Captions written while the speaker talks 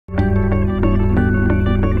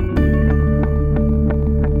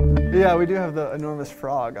Yeah, we do have the enormous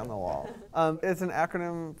frog on the wall. It's an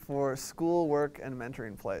acronym for School, Work, and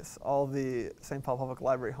Mentoring Place. All the St. Paul Public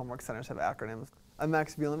Library homework centers have acronyms. I'm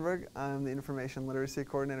Max Bielenberg. I'm the Information Literacy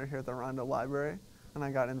Coordinator here at the Rondo Library, and I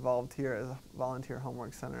got involved here as a volunteer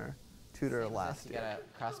homework center tutor last year. You gotta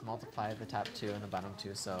cross-multiply the top two and the bottom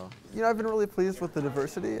two, so... You know, I've been really pleased with the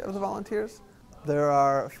diversity of the volunteers. There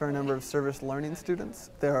are a fair number of service learning students.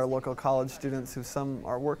 There are local college students who some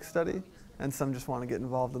are work study, and some just want to get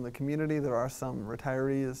involved in the community. There are some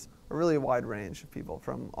retirees, a really wide range of people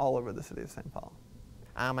from all over the city of St. Paul.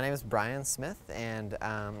 My name is Brian Smith, and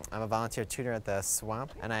I'm a volunteer tutor at the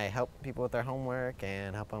Swamp, and I help people with their homework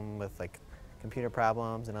and help them with computer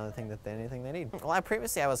problems and other things anything they need. Well,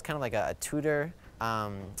 previously I was kind of like a tutor,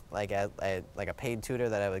 like a paid tutor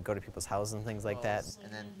that I would go to people's houses and things like that.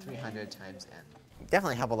 And then 300 times N.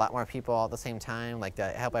 Definitely help a lot more people all at the same time, like to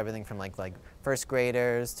help everything from like first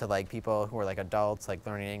graders to people who are adults,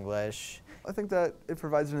 learning English. I think that it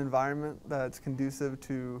provides an environment that's conducive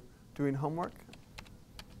to doing homework.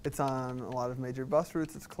 It's on a lot of major bus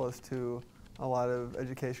routes, it's close to a lot of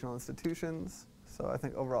educational institutions, so I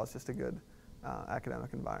think overall it's just a good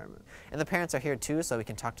academic environment. And the parents are here too, so we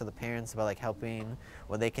can talk to the parents about helping,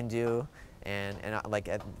 what they can do, and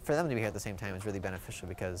for them to be here at the same time is really beneficial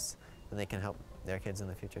because then they can help their kids in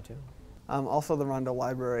the future too. Also, the Rondo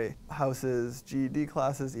Library houses GED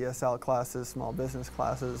classes, ESL classes, small business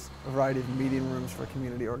classes, a variety of meeting rooms for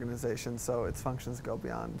community organizations, so its functions go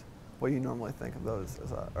beyond what you normally think of those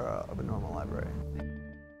as of a normal library.